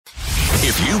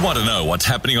If you want to know what's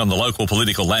happening on the local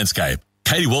political landscape,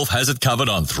 Katie Wolf has it covered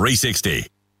on 360.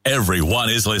 Everyone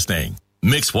is listening.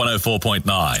 Mix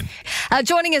 104.9.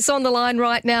 Joining us on the line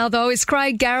right now, though, is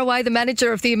Craig Garraway, the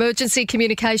manager of the Emergency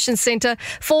Communications Centre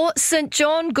for St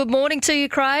John. Good morning to you,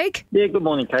 Craig. Yeah, good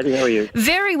morning, Katie. How are you?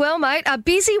 Very well, mate. A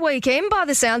busy weekend by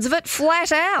the sounds of it,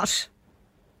 flat out.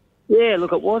 Yeah,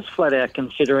 look, it was flat out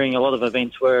considering a lot of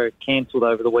events were cancelled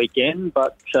over the weekend,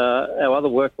 but our other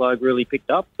workload really picked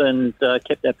up and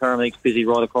kept our paramedics busy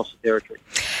right across the territory.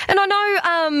 And I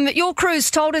know your crew's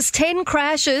told us 10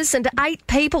 crashes and 8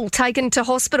 people taken to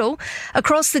hospital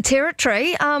across the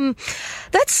territory.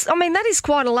 That is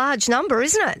quite a large number,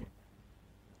 isn't it?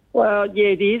 Well, yeah,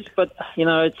 it is, but,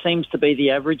 it seems to be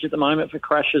the average at the moment for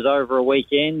crashes over a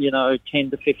weekend,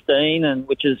 10 to 15, and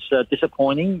which is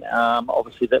disappointing.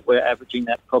 Obviously, that we're averaging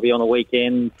that probably on a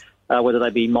weekend, whether they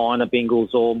be minor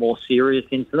bingles or more serious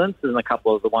incidents, and a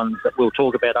couple of the ones that we'll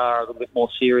talk about are a little bit more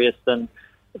serious than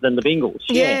the bingles.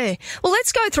 Yeah. Well,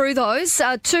 let's go through those.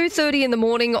 2:30 in the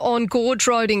morning on Gorge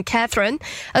Road in Katherine,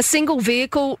 a single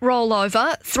vehicle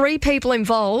rollover, 3 people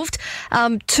involved.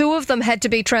 2 of them had to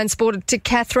be transported to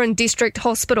Katherine District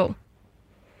Hospital.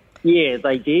 Yeah,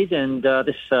 they did, and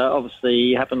this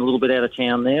obviously happened a little bit out of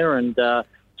town there, and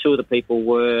 2 of the people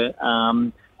were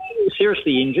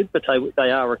seriously injured, but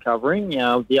they are recovering.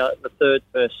 The third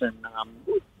person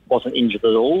wasn't injured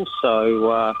at all,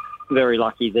 so very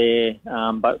lucky there,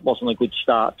 but wasn't a good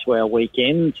start to our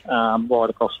weekend right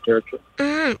across the territory.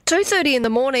 2:30 in the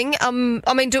morning.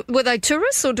 Were they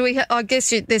tourists, or do we? I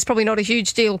guess there's probably not a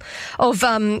huge deal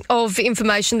of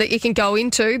information that you can go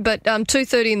into, but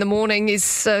 2:30 in the morning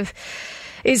is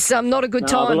not a good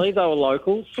time. I believe they were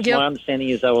locals. Yep. My understanding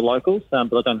is they were locals,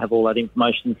 but I don't have all that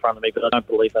information in front of me, but I don't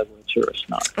believe they were tourists,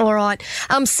 no. All right.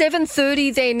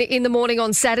 7:30 then in the morning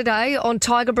on Saturday on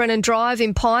Tiger Brennan Drive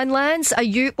in Pinelands, a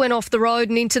ute went off the road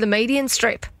and into the median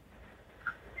strip.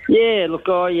 Yeah, look,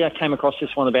 I came across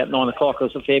this one about 9 o'clock. There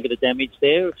was a fair bit of damage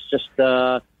there. It's just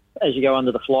as you go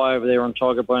under the flyover there on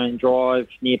Tiger Brennan Drive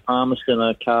near Palmerston,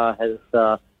 a car has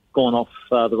gone off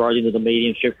the road into the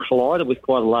median strip, collided with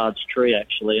quite a large tree,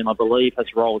 actually, and I believe has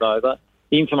rolled over.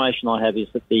 The information I have is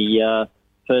that the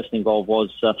person involved was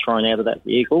thrown out of that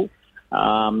vehicle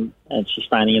and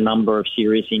sustaining a number of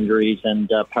serious injuries, and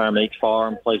paramedics, fire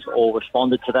and police all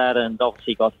responded to that and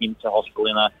obviously got him to hospital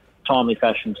in a timely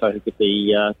fashion so he could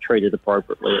be treated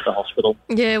appropriately at the hospital.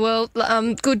 Yeah, well,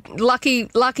 lucky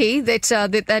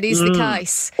that is the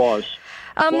case. Was.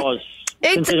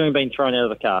 Considering being thrown out of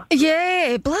the car.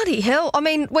 Yeah, bloody hell. I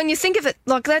mean, when you think of it,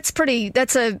 like that's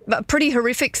a pretty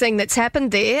horrific thing that's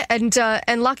happened there, and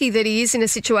lucky that he is in a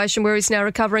situation where he's now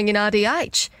recovering in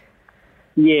RDH.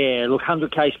 Yeah, look,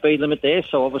 100k speed limit there,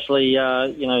 so obviously,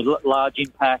 large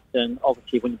impact, and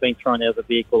obviously when you've been thrown out of the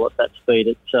vehicle at that speed,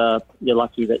 it's you're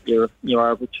lucky that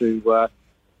you're able to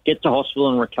get to hospital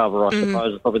and recover, I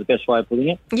suppose, is probably the best way of putting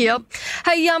it. Yep.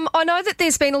 Hey, I know that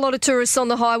there's been a lot of tourists on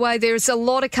the highway. There's a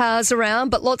lot of cars around,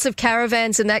 but lots of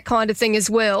caravans and that kind of thing as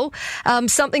well.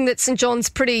 Something that St John's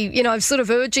pretty, sort of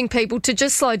urging people to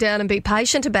just slow down and be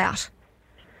patient about.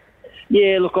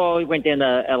 Yeah, look, I went down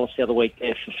to Alice the other week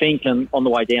there for Fink and on the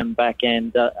way down and back,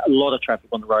 and a lot of traffic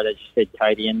on the road, as you said,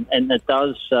 Katie, and it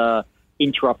does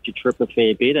interrupt your trip a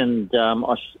fair bit, and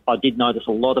I did notice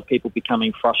a lot of people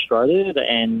becoming frustrated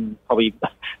and probably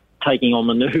taking on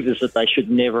manoeuvres that they should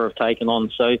never have taken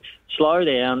on. So slow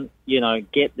down,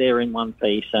 get there in one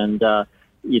piece, and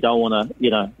you don't want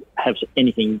to, have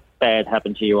anything bad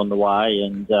happen to you on the way,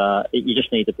 and you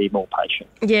just need to be more patient.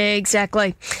 Yeah,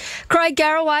 exactly. Craig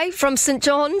Garraway from St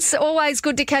John's, always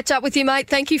good to catch up with you, mate.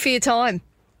 Thank you for your time.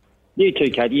 You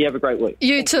too, Katie. You have a great week.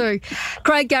 You too.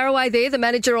 Craig Garraway there, the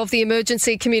manager of the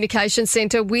Emergency Communications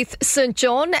Centre with St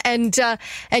John, and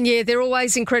yeah, they're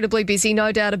always incredibly busy,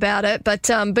 no doubt about it. But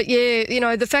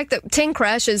yeah, the fact that 10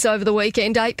 crashes over the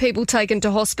weekend, 8 people taken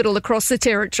to hospital across the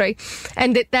territory,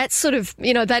 and that's sort of,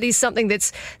 that is something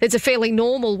that's a fairly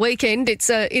normal weekend. It's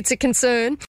a concern.